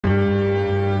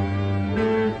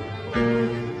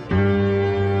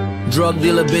Drug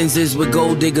dealer Benzes with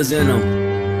gold diggers in them,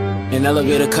 and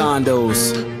elevator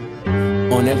condos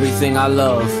on everything I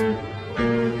love.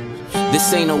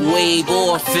 This ain't a wave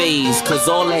or a phase, cause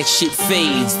all that shit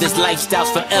fades. This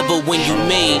lifestyle's forever when you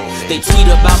made. They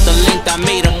tweet about the length I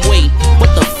made them wait.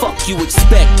 What the fuck you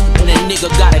expect when a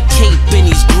nigga got a cape and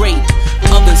he's great?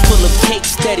 Ovens full of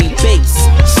cakes that he bakes,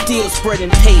 still spreading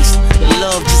paste. The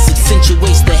love just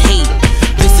accentuates the hate.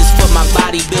 This is for my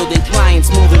bodybuilding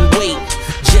clients moving weight.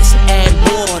 Just add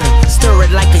water, stir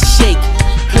it like a shake.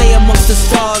 Play amongst the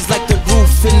stars like the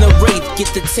roof in the Wraith. Get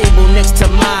the table next to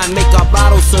mine, make our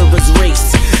bottle servers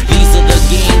race. These are the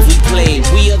games we play,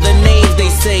 we are the names they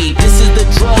say. This is the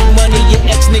drug money your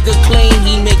ex-nigga claim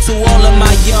he makes to all of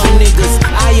my young niggas.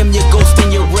 I am your ghost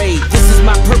in your raid. This is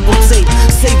my purple tape,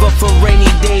 save up for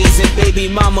rainy days and baby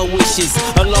mama wishes.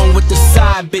 Along with the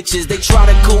side bitches, they try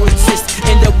to coexist,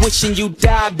 end up wishing you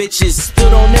die bitches.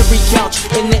 Stood on every couch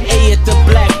in the A at the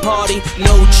black party.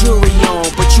 No jury on,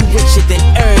 but you richer than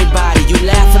everybody. You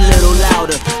laugh a little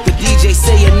louder, the DJ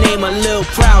say your name a little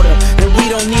prouder. And we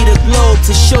don't need a globe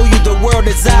to show you the world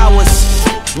is ours.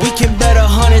 We can bet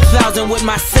 100,000 with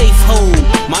my safe hold.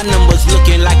 My number's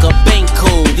looking like a bank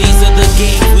code. These are the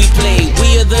games we play,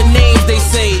 we are the names they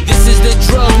say. This is the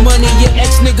drug money your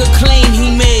ex-nigga claim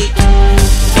he made.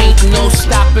 Ain't no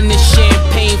stopping the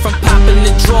champagne from popping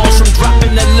the draws, from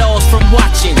dropping the laws, from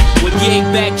watching. With gang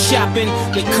back chopping,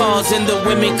 the cars and the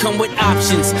women come with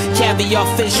options. Caviar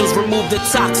facials remove the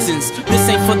toxins. This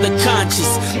ain't for the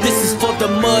conscious, this is for the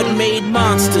mud-made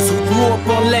monsters who grew up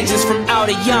on legends from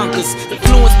out of Yonkers,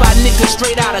 influenced by niggas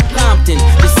straight out of Compton.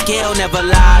 The scale never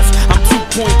lies, I'm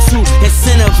 2.2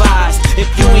 incentivized. If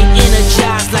you ain't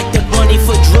energized like the bunny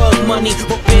for drug money,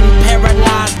 or been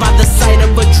paralyzed by the sight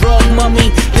of a drug mummy,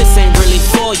 this ain't really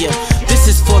for ya. This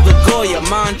is for the Goya,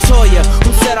 Montoya,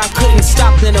 who said I couldn't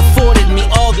stop and afforded me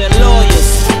all their lawyers.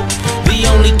 The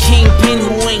only kingpin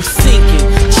who ain't sinking.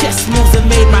 Chess moves that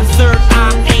made my third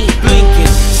eye ain't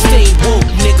blinking. Stay woke,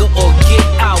 nigga, or get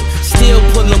out. Still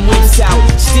pull them whips out,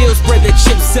 still spread the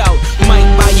chips out. Might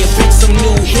buy your bitch some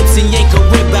new hips and yank a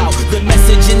rib out. The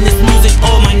message in this music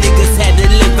all my niggas had to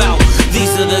live out.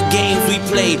 These are the games we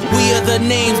played, we are the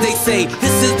names they say.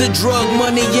 This is the drug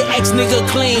money your ex-nigga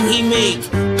claim he made.